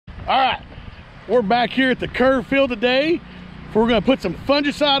All right, we're back here at the curve field today. We're gonna put some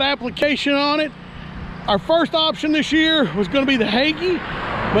fungicide application on it. Our first option this year was gonna be the Hagee,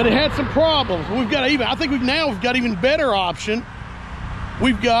 but it had some problems. We've got I think we've got even better option.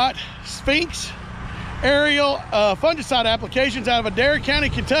 We've got Sphinx aerial fungicide applications out of Adair County,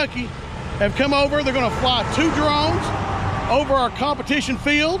 Kentucky, have come over. They're gonna fly 2 drones over our competition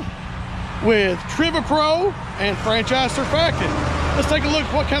field with Trivapro and franchise surfactant. Let's take a look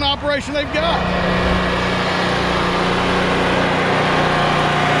at what kind of operation they've got.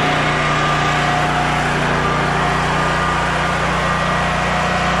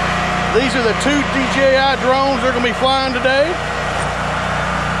 These are the 2 DJI drones they're gonna be flying today.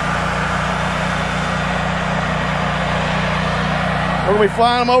 We're gonna be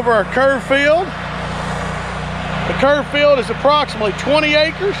flying them over our curve field. The curve field is approximately 20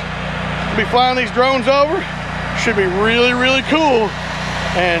 acres. We'll be flying these drones over. Should be really, really cool.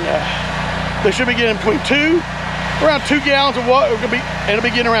 And they should be getting around 2 gallons of water. It'll be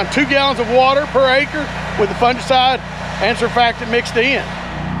getting around 2 gallons of water per acre with the fungicide and surfactant mixed in.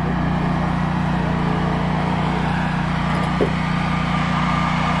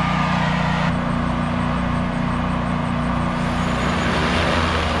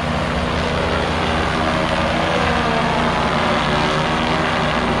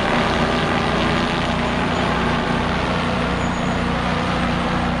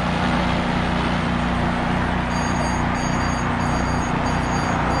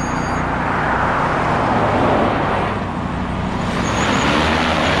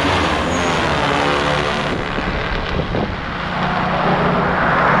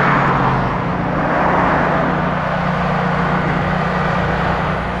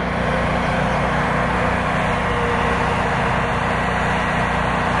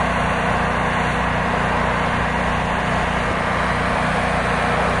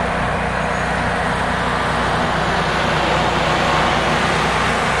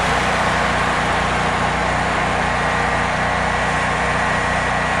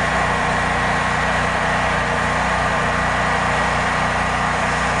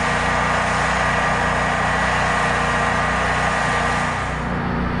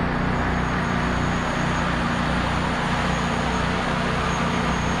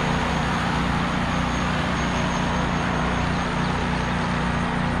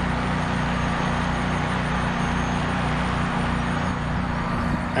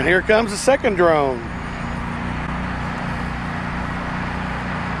 And here comes the second drone.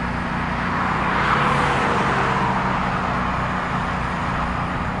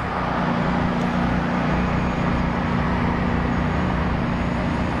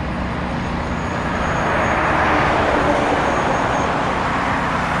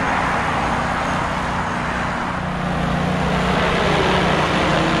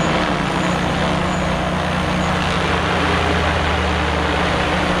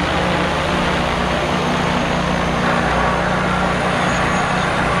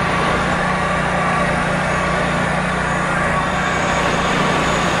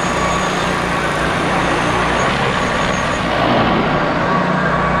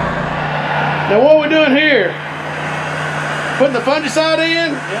 Now what are we doing here? Putting the fungicide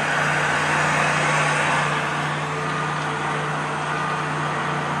in? Yeah.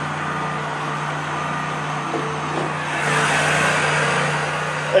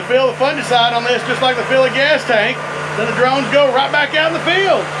 They fill the fungicide on this just like they fill a gas tank. Then the drones go right back out in the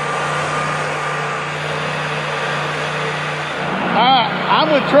field. Alright,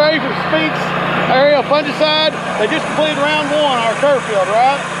 I'm with Trey from Sphinx Aerial Fungicide. They just completed round 1 on our curve field,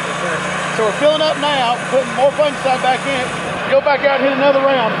 right? So we're filling up now, putting more fungicide back in. Go back out and hit another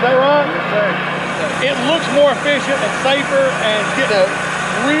round, is that right? Yes, sir. It looks more efficient and safer and getting a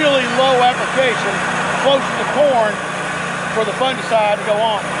really low application close to the corn for the fungicide to go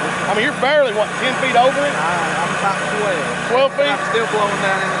on. I mean, you're barely, what, 10 feet over it? I'm about 12. 12 feet? I'm still blowing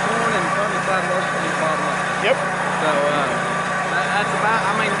down in the corn and fungicide most of the bottom up. Yep. So that's about,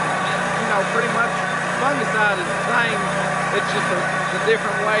 I mean, you know, pretty much fungicide is the same. It's just a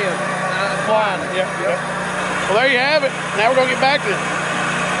different way of applying it. Yep. Well, there you have it. Now we're going to get back to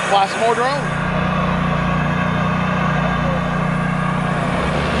fly some more drones.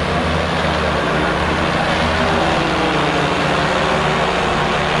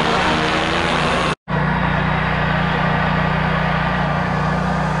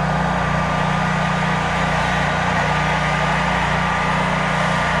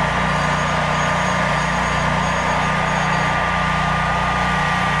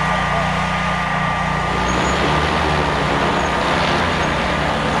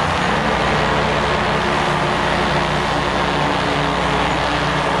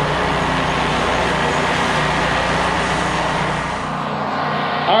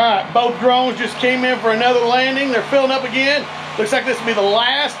 Both drones just came in for another landing. They're filling up again. Looks like this will be the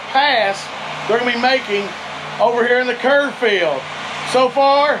last pass they're gonna be making over here in the curve field. So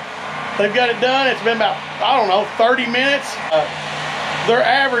far, they've got it done. It's been about, I don't know, 30 minutes. They're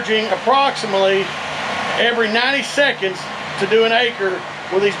averaging approximately every 90 seconds to do an acre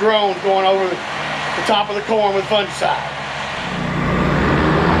with these drones going over the top of the corn with fungicide.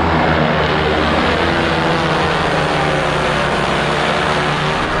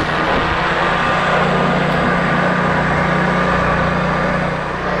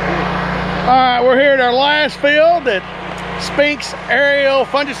 All right, we're here at our last field that Spink's Aerial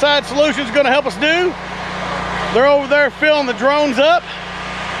Fungicide Solution is going to help us do. They're over there filling the drones up.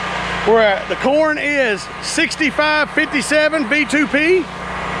 The corn is 6557 V2P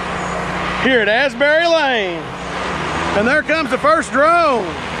here at Asbury Lane. And there comes the first drone.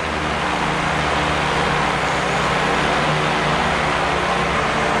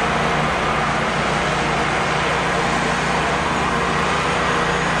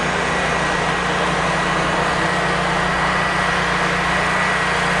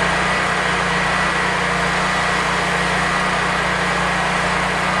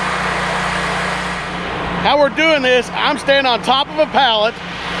 How we're doing this, I'm standing on top of a pallet,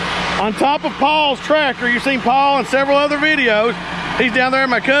 on top of Paul's tractor. You've seen Paul in several other videos. He's down there,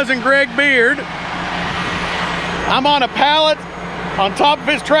 my cousin Greg Beard. I'm on a pallet on top of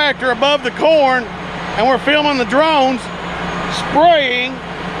his tractor above the corn, and we're filming the drones spraying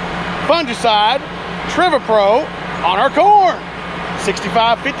fungicide, Trivapro, on our corn.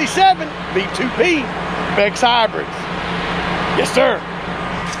 6557 V2P, Becks hybrids. Yes, sir.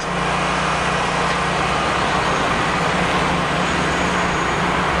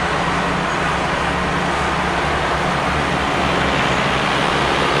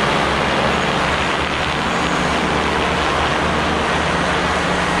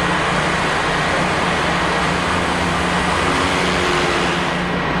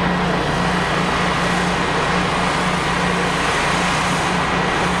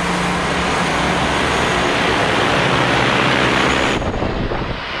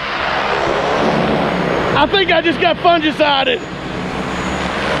 I think I just got fungicided.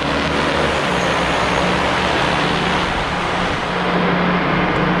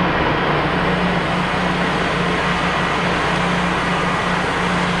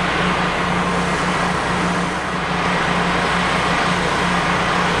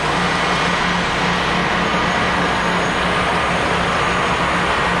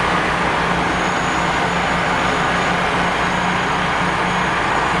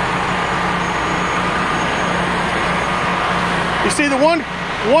 You see the one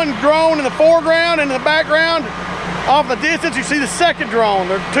drone in the foreground and in the background. Off in the distance, you see the second drone.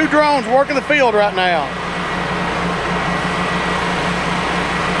 There are two drones working the field right now.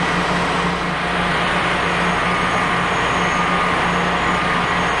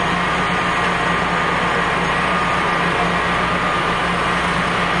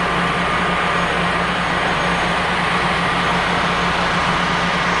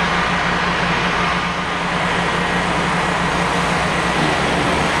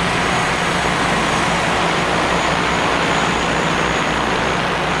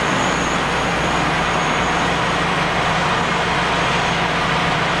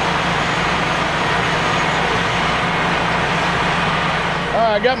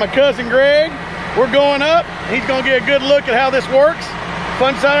 I got my cousin Greg. We're going up. He's going to get a good look at how this works.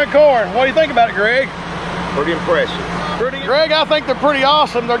 Fungicide on corn. What do you think about it, Greg? Pretty impressive. Greg, I think they're pretty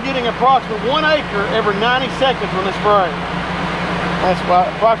awesome. They're getting approximately 1 acre every 90 seconds when they spray. That's why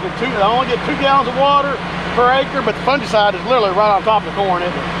approximately they only get 2 gallons of water per acre, but the fungicide is literally right on top of the corn,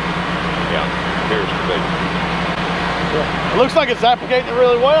 isn't it? Yeah, appears to be. Yeah. It looks like it's applicating it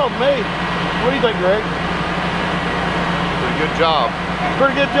really well to me. What do you think, Greg? Pretty good job.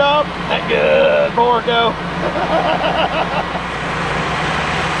 Pretty good job? That good, Porco.